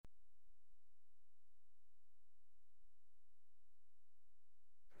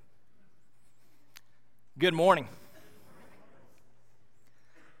Good morning.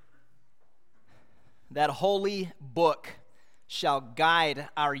 That holy book shall guide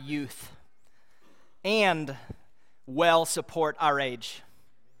our youth and well support our age.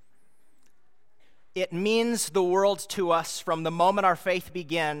 It means the world to us from the moment our faith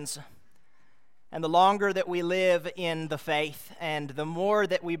begins, and the longer that we live in the faith, and the more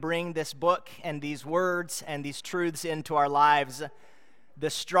that we bring this book and these words and these truths into our lives, the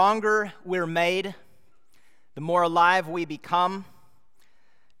stronger we're made, the more alive we become.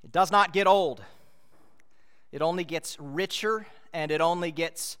 It does not get old. It only gets richer and it only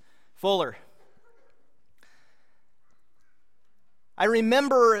gets fuller. I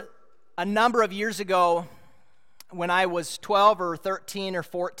remember a number of years ago when I was 12 or 13 or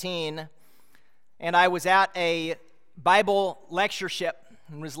 14, and I was at a Bible lectureship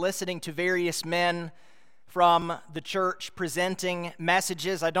and was listening to various men from the church presenting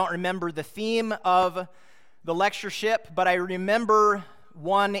messages. I don't remember the theme of the lectureship, but I remember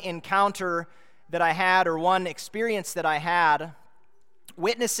one encounter that I had, or one experience that I had,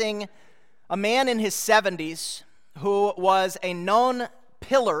 witnessing a man in his 70s who was a known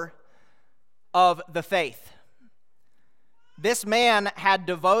pillar of the faith. This man had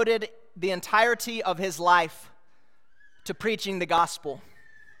devoted the entirety of his life to preaching the gospel.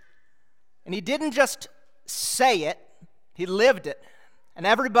 And he didn't just say it, he lived it. And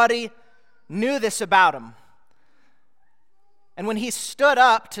everybody knew this about him. And when he stood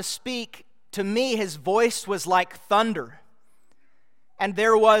up to speak, to me, his voice was like thunder. And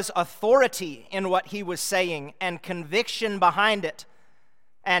there was authority in what he was saying, and conviction behind it,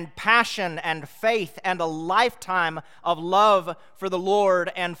 and passion and faith, and a lifetime of love for the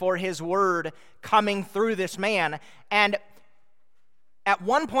Lord and for his word coming through this man. And at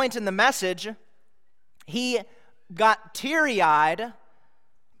one point in the message, he got teary-eyed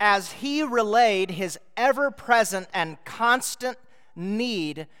as he relayed his ever-present and constant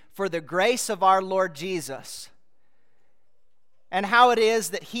need for the grace of our Lord Jesus, and how it is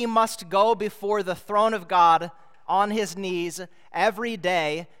that he must go before the throne of God on his knees every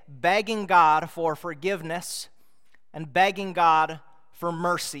day, begging God for forgiveness and begging God for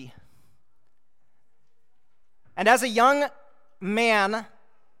mercy. And as a young man,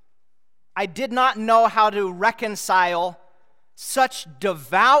 I did not know how to reconcile such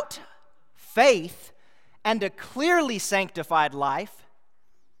devout faith and a clearly sanctified life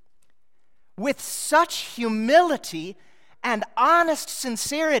with such humility and honest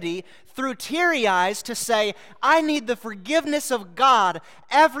sincerity through teary eyes to say, I need the forgiveness of God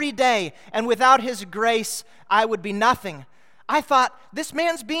every day, and without his grace, I would be nothing. I thought, this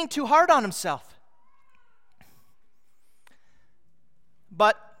man's being too hard on himself.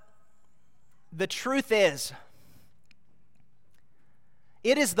 But the truth is,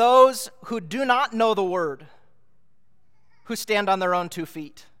 it is those who do not know the word who stand on their own 2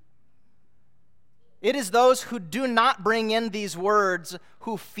 feet. It is those who do not bring in these words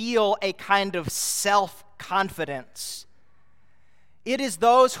who feel a kind of self-confidence. It is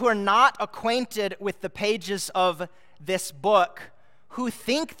those who are not acquainted with the pages of this book who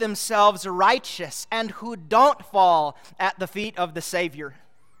think themselves righteous and who don't fall at the feet of the Savior.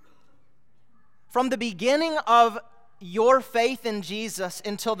 From the beginning of your faith in Jesus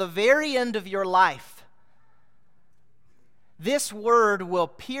until the very end of your life, this word will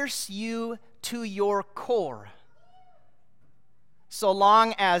pierce you to your core, so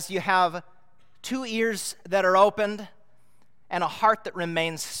long as you have 2 ears that are opened and a heart that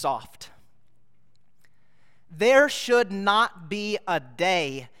remains soft. There should not be a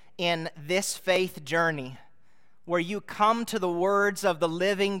day in this faith journey where you come to the words of the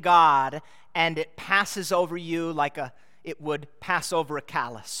living God and it passes over you like it would pass over a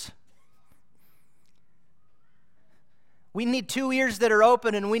callus. We need 2 ears that are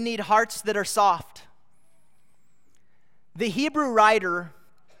open, and we need hearts that are soft. The Hebrew writer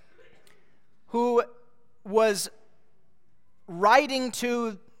who was writing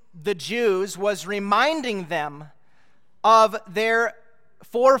to the Jews was reminding them of their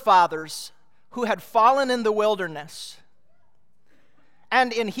forefathers who had fallen in the wilderness.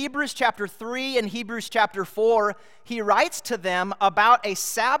 And in Hebrews chapter 3 and Hebrews chapter 4, he writes to them about a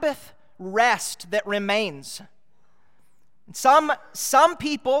Sabbath rest that remains. Some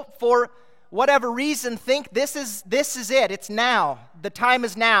people, for whatever reason, think this is it. It's now. The time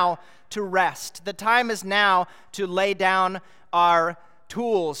is now to rest. The time is now to lay down our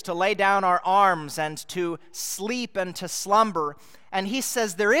tools, to lay down our arms, and to sleep and to slumber. And he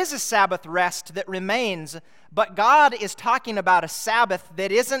says there is a Sabbath rest that remains, but God is talking about a Sabbath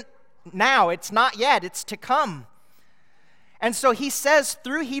that isn't now. It's not yet. It's to come. And so he says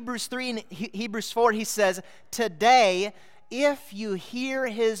through Hebrews 3 and Hebrews 4, he says, today, if you hear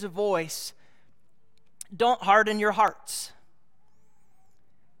his voice, don't harden your hearts.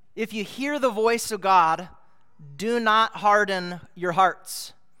 If you hear the voice of God, do not harden your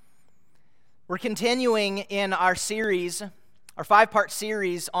hearts. We're continuing in our series, our 5-part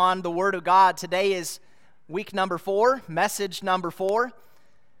series on the Word of God. Today is week number 4, message number 4.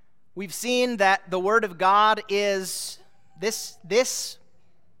 We've seen that the Word of God is this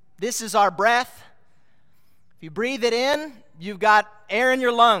is our breath. If you breathe it in, you've got air in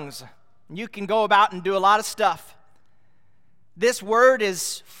your lungs. You can go about and do a lot of stuff. This Word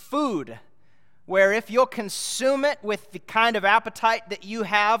is food, where if you'll consume it with the kind of appetite that you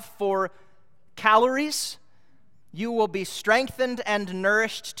have for calories, you will be strengthened and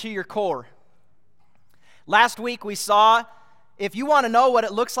nourished to your core. Last week we saw, if you want to know what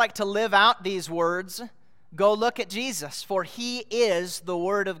it looks like to live out these words, go look at Jesus, for he is the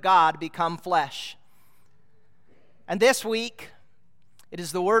Word of God become flesh. And this week, it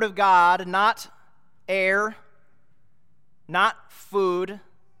is the Word of God, not air, not food,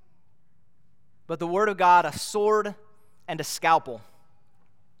 but the Word of God, a sword and a scalpel.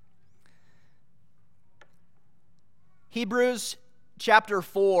 Hebrews chapter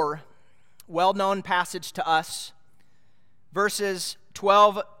 4, well-known passage to us, verses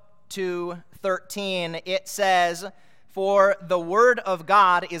 12 to 13, it says, "For the word of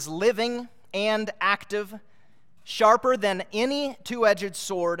God is living and active, sharper than any two-edged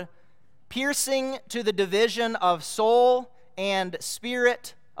sword, piercing to the division of soul and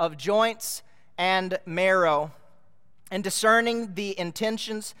spirit, of joints and marrow, and discerning the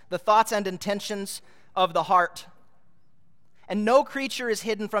intentions, the thoughts and intentions of the heart. And no creature is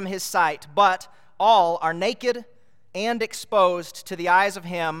hidden from his sight, but all are naked and exposed to the eyes of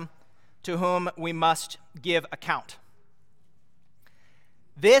him to whom we must give account."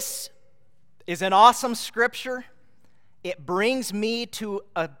 This is an awesome scripture. It brings me to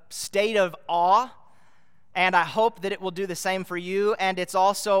a state of awe, and I hope that it will do the same for you, and it's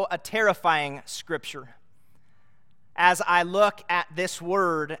also a terrifying scripture. As I look at this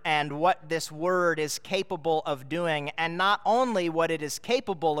word and what this word is capable of doing, and not only what it is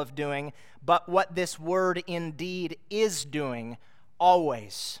capable of doing, but what this word indeed is doing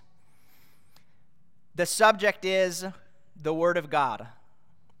always. The subject is the Word of God.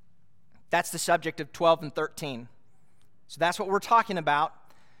 That's the subject of 12 and 13. So that's what we're talking about.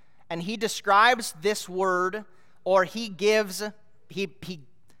 And he describes this word, or he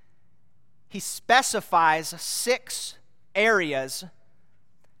specifies 6 areas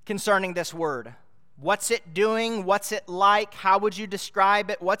concerning this word. What's it doing? What's it like? How would you describe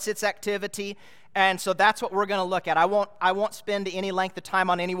it? What's its activity? And so that's what we're going to look at. I won't spend any length of time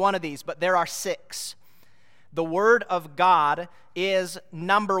on any one of these, but there are 6. The Word of God is,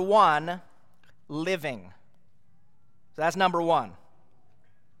 number 1, living. So that's number 1.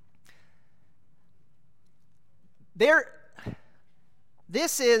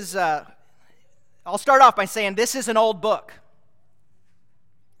 This is, I'll start off by saying this is an old book.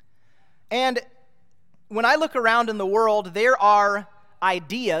 And when I look around in the world, there are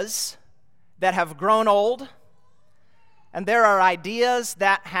ideas that have grown old, and there are ideas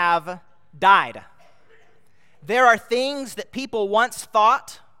that have died. There are things that people once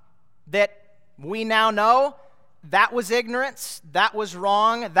thought that we now know that was ignorance, that was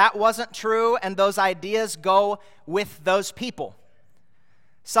wrong, that wasn't true, and those ideas go with those people.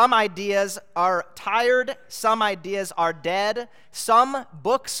 Some ideas are tired, some ideas are dead, some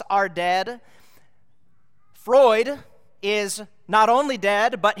books are dead. Freud is not only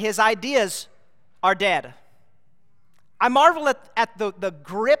dead, but his ideas are dead. I marvel at the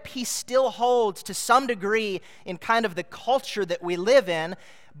grip he still holds to some degree in kind of the culture that we live in,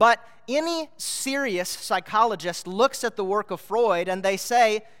 but any serious psychologist looks at the work of Freud and they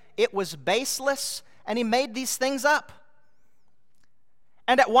say it was baseless and he made these things up.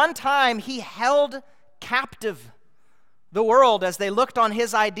 And at one time he held captive the world as they looked on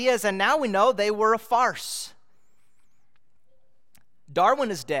his ideas, and now we know they were a farce. Darwin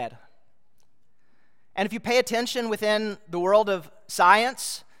is dead. And if you pay attention within the world of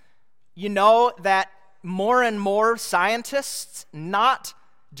science, you know that more and more scientists, not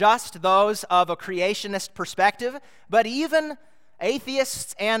just those of a creationist perspective, but even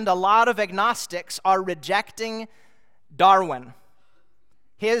atheists and a lot of agnostics are rejecting Darwin.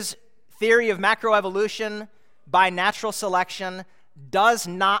 His theory of macroevolution by natural selection does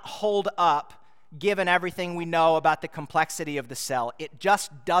not hold up given everything we know about the complexity of the cell. It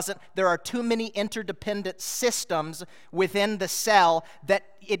just doesn't. There are too many interdependent systems within the cell that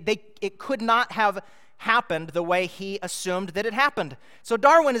it could not have happened the way he assumed that it happened. So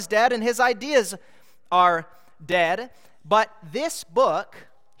Darwin is dead and his ideas are dead, but this book,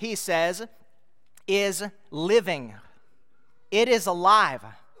 he says, is living. It is alive.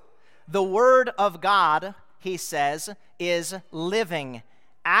 The Word of God, he says, is living,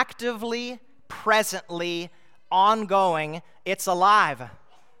 actively, presently, ongoing. It's alive.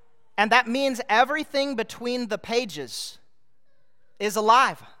 And that means everything between the pages is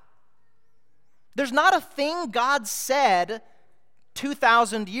alive. There's not a thing God said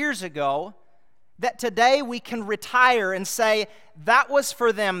 2,000 years ago that today we can retire and say, that was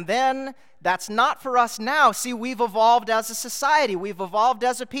for them then, that's not for us now. See, we've evolved as a society. We've evolved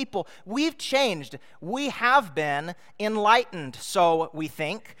as a people. We've changed. We have been enlightened, so we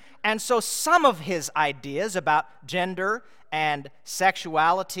think. And so some of his ideas about gender and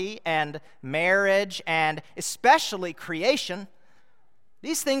sexuality and marriage and especially creation,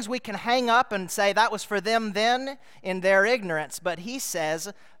 these things we can hang up and say that was for them then in their ignorance. But he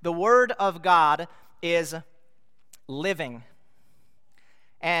says the Word of God is living.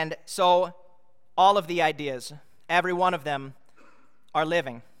 And so all of the ideas, every one of them, are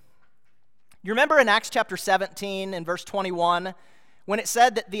living. You remember in Acts chapter 17 and verse 21 when it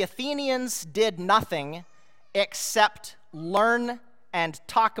said that the Athenians did nothing except learn and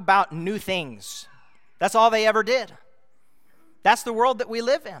talk about new things. That's all they ever did. That's the world that we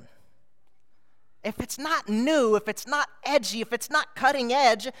live in. If it's not new, if it's not edgy, if it's not cutting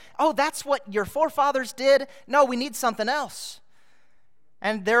edge, oh, that's what your forefathers did. No, we need something else.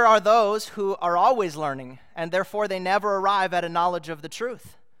 And there are those who are always learning, and therefore they never arrive at a knowledge of the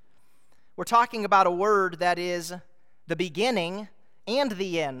truth. We're talking about a word that is the beginning and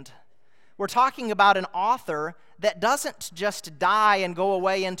the end. We're talking about an author that doesn't just die and go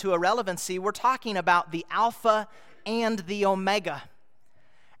away into irrelevancy. We're talking about the Alpha and the Omega.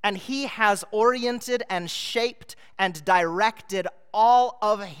 And he has oriented and shaped and directed all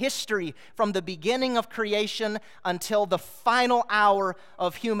of history from the beginning of creation until the final hour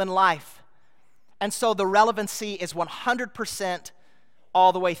of human life. And so the relevancy is 100%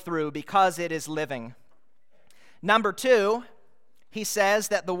 all the way through because it is living. Number two, he says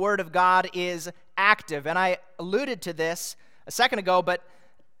that the Word of God is active. And I alluded to this a second ago, but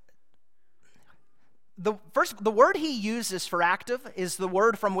the word he uses for active is the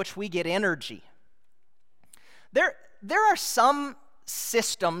word from which we get energy. There are some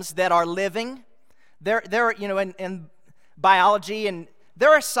systems that are living. There are, in biology, and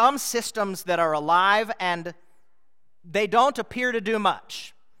there are some systems that are alive and they don't appear to do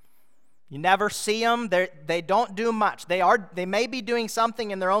much. You never see them. They don't do much. They may be doing something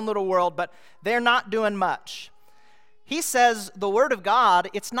in their own little world, but they're not doing much. He says the Word of God,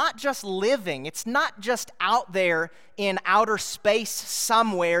 it's not just living. It's not just out there in outer space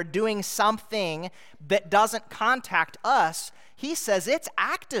somewhere doing something that doesn't contact us. He says it's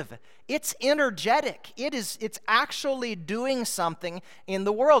active. It's energetic. It's actually doing something in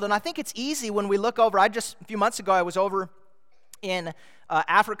the world. And I think it's easy when we look over. A few months ago, I was over in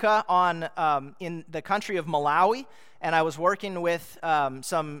Africa in the country of Malawi, and I was working with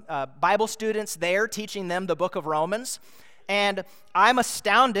some Bible students there, teaching them the book of Romans. And I'm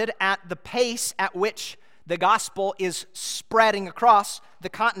astounded at the pace at which the gospel is spreading across the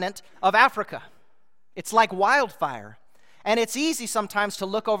continent of Africa. It's like wildfire. And it's easy sometimes to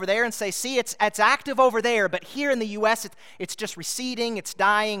look over there and say, see, it's active over there, but here in the U.S., it's just receding, it's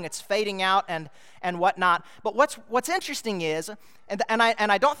dying, it's fading out, and whatnot. But what's interesting is, and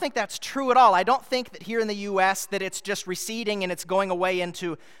I don't think that's true at all. I don't think that here in the U.S. that it's just receding and it's going away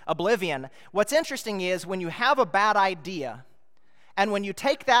into oblivion. What's interesting is when you have a bad idea, and when you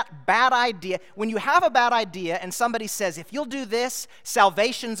take that bad idea, when you have a bad idea and somebody says, if you'll do this,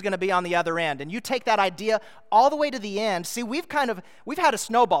 salvation's going to be on the other end, and you take that idea all the way to the end, see, we've had a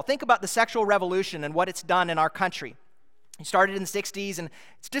snowball. Think about the sexual revolution and what it's done in our country. It started in the 60s, and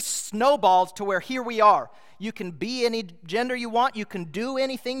it's just snowballed to where here we are. You can be any gender you want. You can do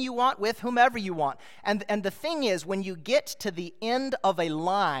anything you want with whomever you want. And the thing is, when you get to the end of a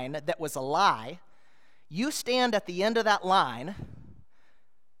line that was a lie, you stand at the end of that line,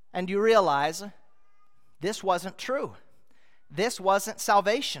 and you realize this wasn't true. This wasn't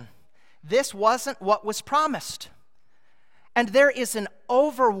salvation. This wasn't what was promised. And there is an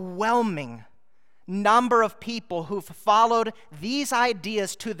overwhelming number of people who've followed these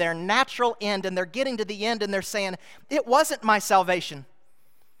ideas to their natural end, and they're getting to the end and they're saying, it wasn't my salvation.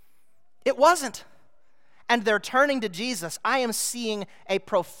 It wasn't. And they're turning to Jesus. I am seeing a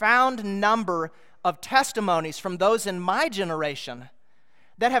profound number of testimonies from those in my generation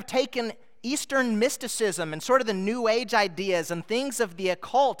that have taken Eastern mysticism and sort of the New Age ideas and things of the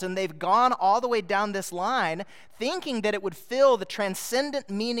occult, and they've gone all the way down this line thinking that it would fill the transcendent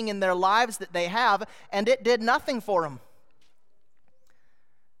meaning in their lives that they have, and it did nothing for them.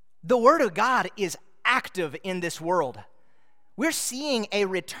 The Word of God is active in this world. We're seeing a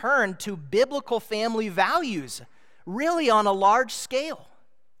return to biblical family values, really on a large scale.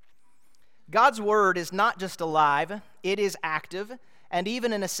 God's Word is not just alive, it is active. And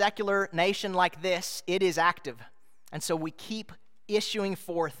even in a secular nation like this, it is active. And so we keep issuing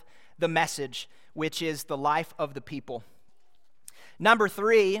forth the message, which is the life of the people. Number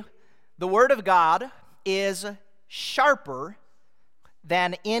 3, the Word of God is sharper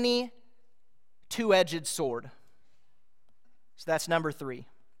than any two-edged sword. So that's number 3.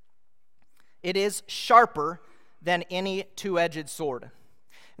 It is sharper than any two-edged sword.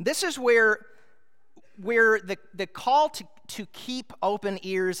 And this is where the call to keep open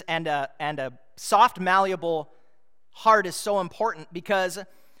ears and a soft, malleable heart is so important, because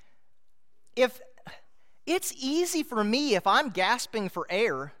if it's easy for me, if I'm gasping for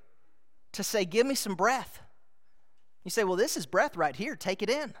air, to say, give me some breath. You say, well, this is breath right here. Take it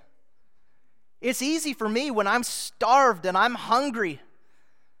in. It's easy for me when I'm starved and I'm hungry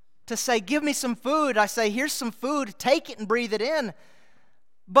to say, give me some food. I say, here's some food. Take it and breathe it in.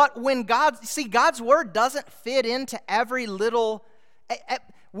 But when God's Word doesn't fit into every little,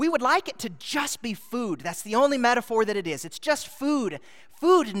 we would like it to just be food. That's the only metaphor that it is. It's just food.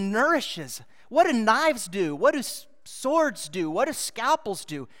 Food nourishes. What do knives do? What do swords do? What do scalpels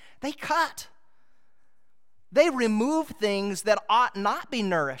do? They cut. They remove things that ought not be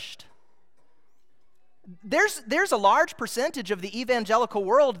nourished. There's a large percentage of the evangelical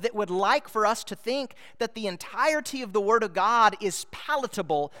world that would like for us to think that the entirety of the Word of God is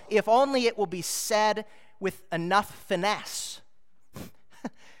palatable if only it will be said with enough finesse.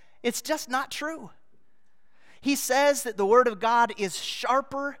 It's just not true. He says that the Word of God is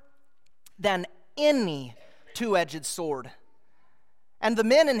sharper than any two-edged sword. And the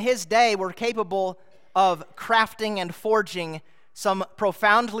men in his day were capable of crafting and forging some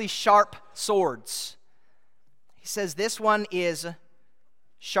profoundly sharp swords. He says this one is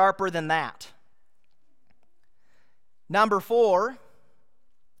sharper than that. Number 4,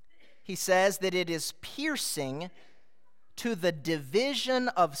 he says that it is piercing to the division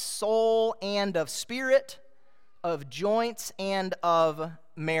of soul and of spirit, of joints and of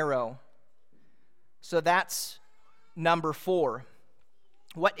marrow. So that's number 4.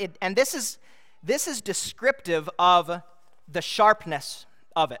 And this is descriptive of the sharpness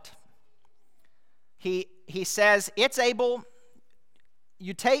of it. He says it's able,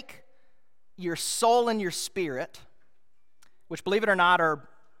 you take your soul and your spirit, which, believe it or not, are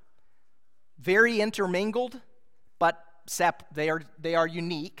very intermingled, but they are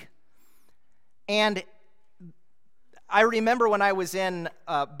unique. And I remember when I was in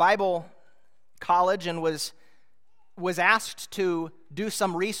Bible college and was asked to do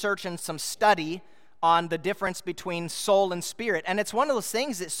some research and some study on the difference between soul and spirit. And it's one of those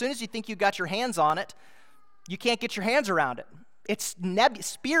things that as soon as you think you got your hands on it, you can't get your hands around it. It's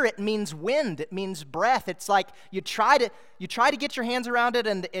spirit means wind, it means breath. It's like you try to get your hands around it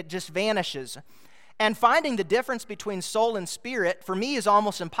and it just vanishes. And finding the difference between soul and spirit for me is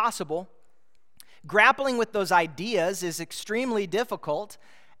almost impossible. Grappling with those ideas is extremely difficult,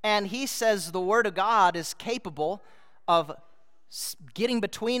 and he says the Word of God is capable of getting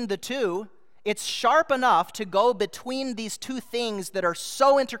between the two. It's sharp enough to go between these two things that are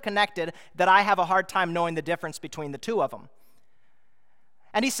so interconnected that I have a hard time knowing the difference between the two of them.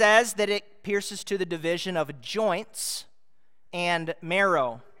 And he says that it pierces to the division of joints and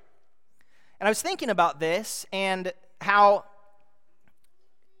marrow. And I was thinking about this and how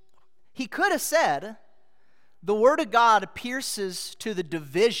he could have said the Word of God pierces to the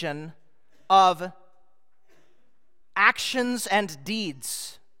division of actions and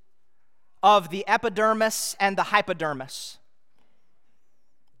deeds, of the epidermis and the hypodermis.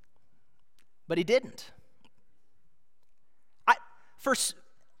 But he didn't.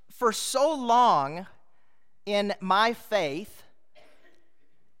 For so long in my faith,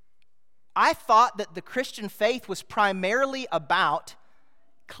 I thought that the Christian faith was primarily about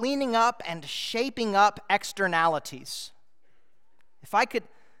cleaning up and shaping up externalities. If I could,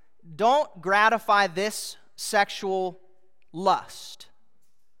 don't gratify this sexual lust.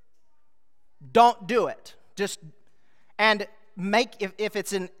 Don't do it. And make, if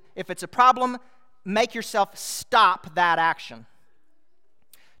it's a problem, make yourself stop that action.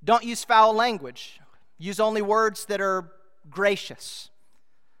 Don't use foul language. Use only words that are gracious.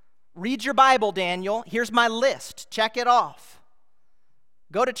 Read your Bible, Daniel. Here's my list. Check it off.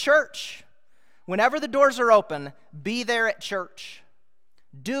 Go to church. Whenever the doors are open, be there at church.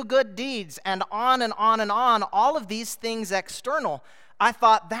 Do good deeds, and on and on and on, all of these things external. I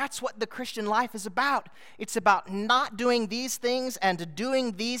thought that's what the Christian life is about. It's about not doing these things and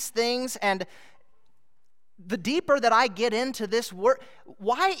doing these things. And the deeper that I get into this word,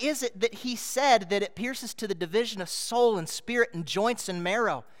 why is it that he said that it pierces to the division of soul and spirit and joints and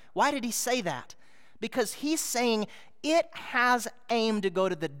marrow? Why did he say that? Because he's saying it has aim to go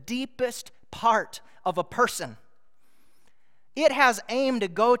to the deepest part of a person. It has aim to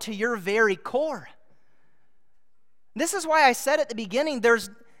go to your very core. This is why I said at the beginning, I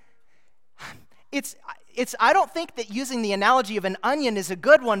don't think that using the analogy of an onion is a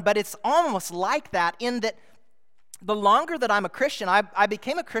good one, but it's almost like that in that the longer that I'm a Christian, I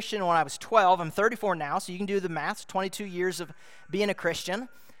became a Christian when I was 12. I'm 34 now, so you can do the math, 22 years of being a Christian.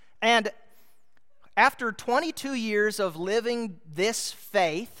 And after 22 years of living this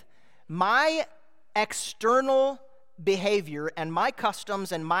faith, my external behavior and my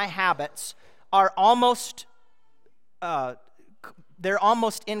customs and my habits are almost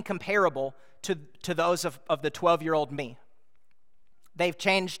incomparable to those of the 12-year-old me. They've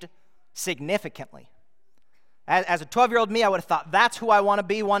changed significantly. As a 12-year-old me, I would have thought, that's who I want to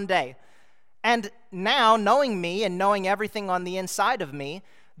be one day. And now, knowing me and knowing everything on the inside of me,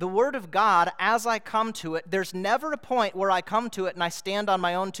 the Word of God, as I come to it, there's never a point where I come to it and I stand on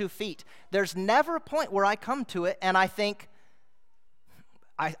my own 2 feet. There's never a point where I come to it and I think,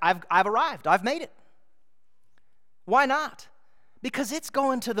 I've arrived, I've made it. Why not? Because it's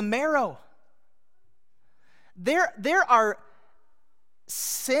going to the marrow. There are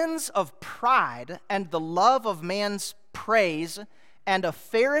sins of pride and the love of man's praise and a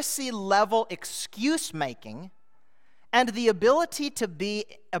Pharisee-level excuse-making and the ability to be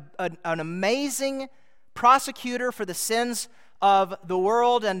an amazing prosecutor for the sins of the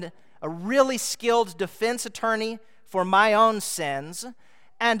world and a really skilled defense attorney for my own sins,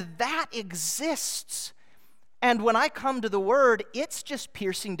 and that exists. And when I come to the Word, it's just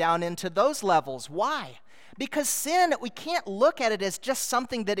piercing down into those levels. Why? Because sin, we can't look at it as just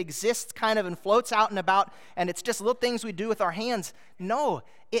something that exists kind of and floats out and about, and it's just little things we do with our hands. No,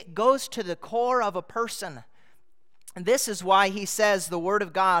 it goes to the core of a person. And this is why he says the Word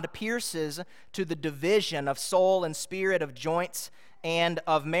of God pierces to the division of soul and spirit, of joints and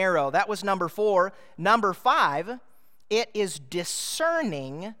of marrow. That was number 4. Number 5, it is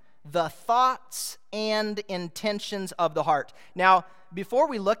discerning the thoughts and intentions of the heart. Now, before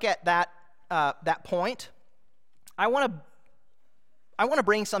we look at that point, I want to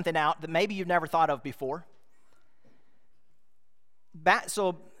bring something out that maybe you've never thought of before.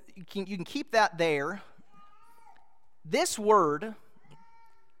 So you can keep that there. This word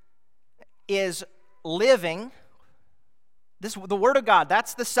is living. The Word of God,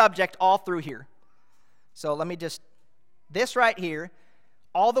 that's the subject all through here. So let me just, this right here,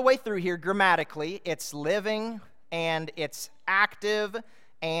 all the way through here grammatically, it's living and it's active,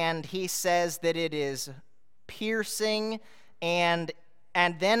 and he says that it is piercing, and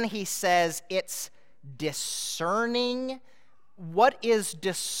then he says it's discerning. What is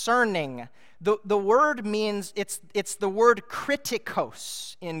discerning? The word means, it's the word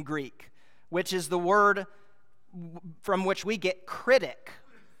kritikos in Greek, which is the word from which we get critic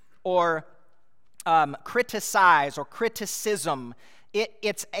or criticize or criticism.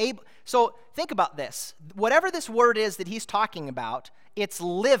 So think about this. Whatever this word is that he's talking about, it's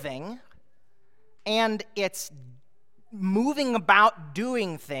living and it's moving about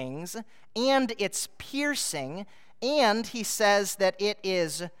doing things and it's piercing, and he says that it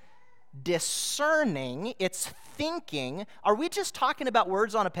is discerning, it's thinking. Are we just talking about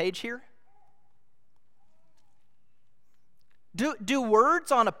words on a page here? Do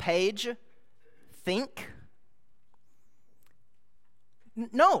words on a page think?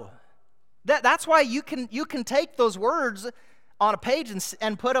 No. That's why you can take those words on a page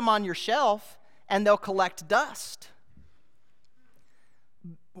and put them on your shelf, and they'll collect dust.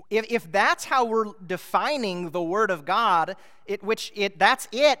 If that's how we're defining the Word of God, that's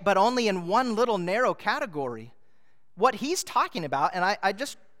it, but only in one little narrow category. What he's talking about, and I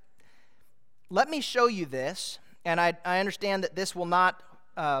just, let me show you this, and I understand that this will not,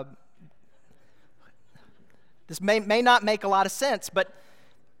 this may not make a lot of sense, but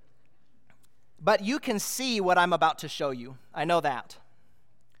you can see what I'm about to show you. I know that.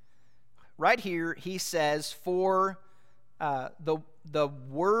 Right here, he says, for the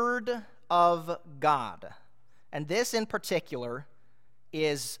Word of God. And this in particular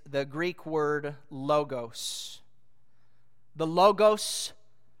is the Greek word logos. The logos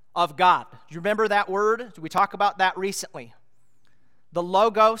of God. Do you remember that word? We talked about that recently. The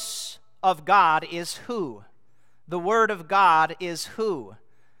logos of God is who? The Word of God is who?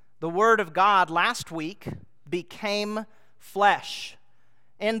 The Word of God last week became flesh.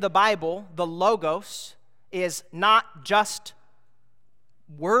 In the Bible, the Logos is not just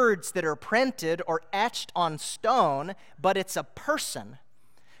words that are printed or etched on stone, but it's a person.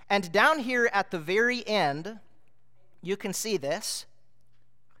 And down here at the very end, you can see this.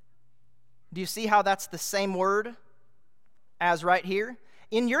 Do you see how that's the same word as right here?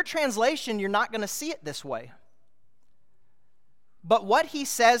 In your translation, you're not going to see it this way. But what he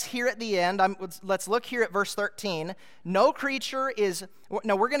says here at the end, let's look here at verse 13. No creature is,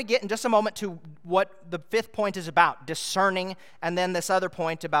 no, we're going to get in just a moment to what the fifth point is about, discerning, and then this other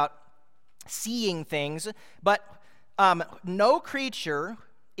point about seeing things. But no creature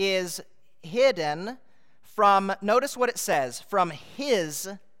is hidden from, notice what it says, from his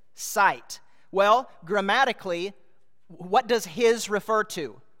sight. Well, grammatically, what does his refer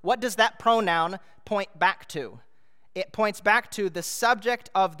to? What does that pronoun point back to? It points back to the subject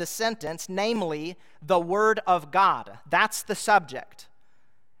of the sentence, namely, the Word of God. That's the subject.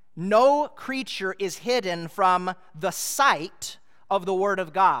 No creature is hidden from the sight of the Word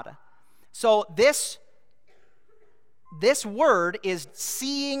of God. So this word is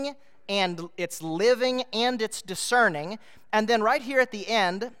seeing, and it's living, and it's discerning. And then right here at the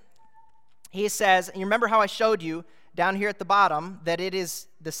end, he says, and you remember how I showed you down here at the bottom that it is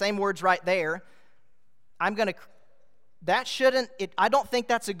the same words right there. I don't think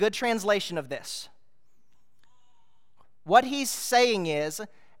that's a good translation of this. What he's saying is,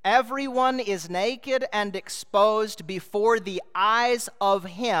 everyone is naked and exposed before the eyes of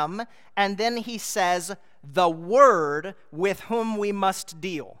him, and then he says, the Word with whom we must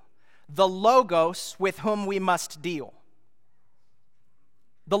deal. The Logos with whom we must deal.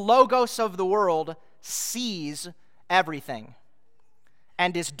 The Logos of the world sees everything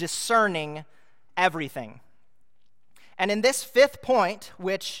and is discerning everything. And in this fifth point,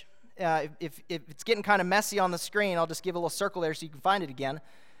 which if it's getting kind of messy on the screen, I'll just give a little circle there so you can find it again.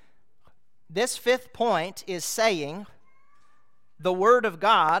 This fifth point is saying the Word of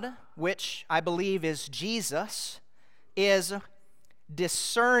God, which I believe is Jesus, is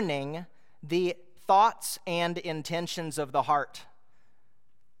discerning the thoughts and intentions of the heart.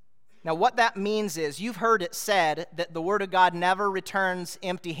 Now, what that means is, you've heard it said that the Word of God never returns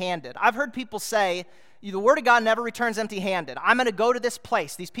empty-handed. I've heard people say, the Word of God never returns empty-handed. I'm going to go to this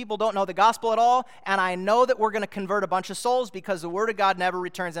place. These people don't know the gospel at all, and I know that we're going to convert a bunch of souls because the Word of God never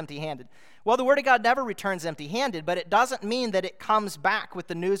returns empty-handed. Well, the Word of God never returns empty-handed, but it doesn't mean that it comes back with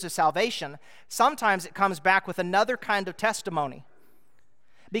the news of salvation. Sometimes it comes back with another kind of testimony.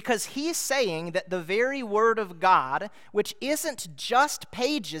 Because he's saying that the very Word of God, which isn't just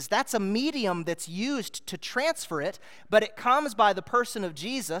pages, that's a medium that's used to transfer it, but it comes by the person of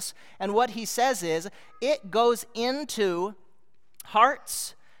Jesus, and what he says is, it goes into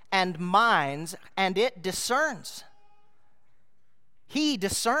hearts and minds, and it discerns. He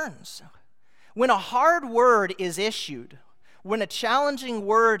discerns. When a hard word is issued, when a challenging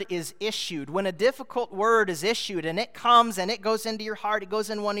word is issued, when a difficult word is issued, and it comes and it goes into your heart, it goes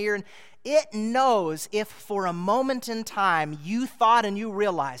in one ear, and it knows if for a moment in time you thought and you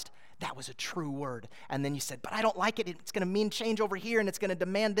realized that was a true word, and then you said, but I don't like it, it's going to mean change over here, and it's going to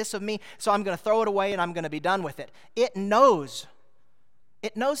demand this of me, so I'm going to throw it away and I'm going to be done with it. It knows.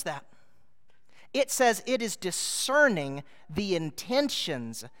 It knows that. It says it is discerning the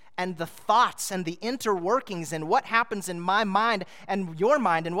intentions and the thoughts and the interworkings and what happens in my mind and your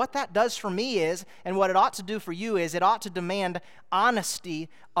mind. And what that does for me is, and what it ought to do for you is, it ought to demand honesty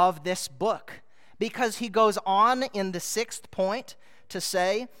of this book. Because he goes on in the sixth point to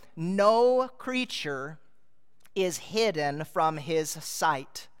say, no creature is hidden from his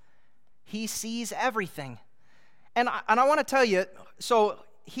sight. He sees everything. And I want to tell you, so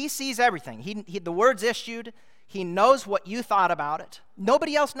he sees everything. The word's issued. He knows what you thought about it.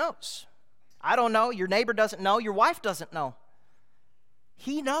 Nobody else knows. I don't know. Your neighbor doesn't know. Your wife doesn't know.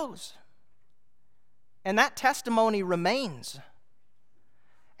 He knows. And that testimony remains.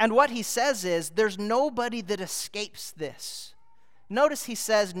 And what he says is, there's nobody that escapes this. Notice he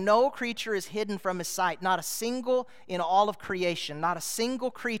says, no creature is hidden from his sight. Not a single in all of creation. Not a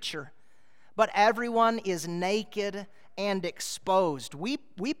single creature. But everyone is naked and exposed. We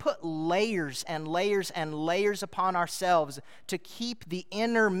put layers and layers and layers upon ourselves to keep the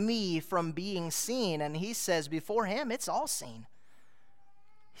inner me from being seen. And he says before him, it's all seen.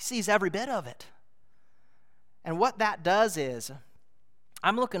 He sees every bit of it. And what that does is,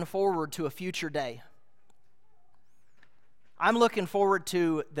 I'm looking forward to a future day. I'm looking forward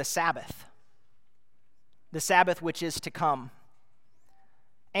to the Sabbath which is to come.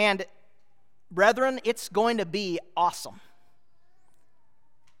 And Brethren, it's going to be awesome.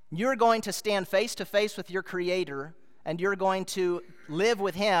 You're going to stand face to face with your Creator, and you're going to live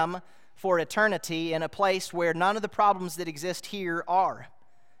with Him for eternity in a place where none of the problems that exist here are.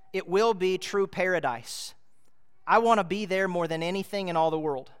 It will be true paradise. I want to be there more than anything in all the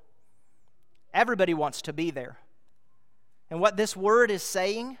world. Everybody wants to be there. And what this word is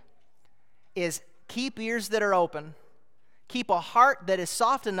saying is keep ears that are open. Keep a heart that is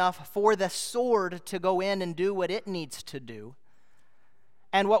soft enough for the sword to go in and do what it needs to do.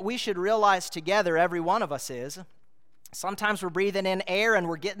 And what we should realize together, every one of us, is sometimes we're breathing in air and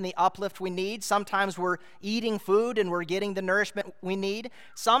we're getting the uplift we need. Sometimes we're eating food and we're getting the nourishment we need.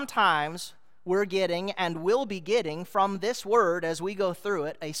 Sometimes we're getting and will be getting from this word as we go through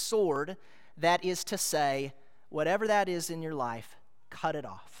it a sword that is to say, whatever that is in your life, cut it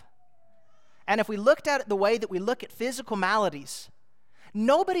off. And if we looked at it the way that we look at physical maladies,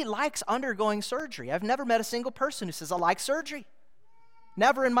 nobody likes undergoing surgery. I've never met a single person who says, I like surgery.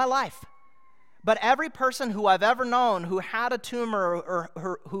 Never in my life. But every person who I've ever known who had a tumor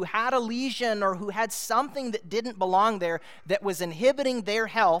or who had a lesion or who had something that didn't belong there that was inhibiting their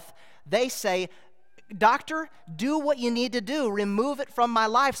health, they say, doctor, do what you need to do. Remove it from my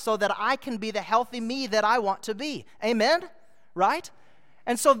life so that I can be the healthy me that I want to be. Amen? Right?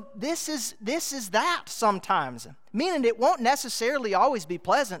 And so this is that sometimes. Meaning it won't necessarily always be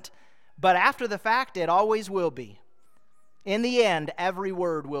pleasant, but after the fact, it always will be. In the end, every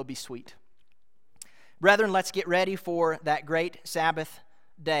word will be sweet. Brethren, let's get ready for that great Sabbath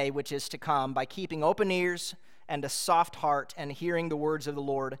day which is to come by keeping open ears and a soft heart and hearing the words of the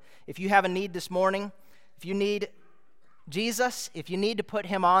Lord. If you have a need this morning, if you need Jesus, if you need to put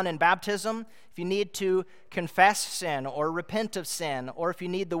Him on in baptism, if you need to confess sin or repent of sin, or if you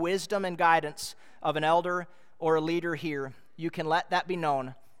need the wisdom and guidance of an elder or a leader here, you can let that be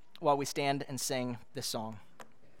known while we stand and sing this song.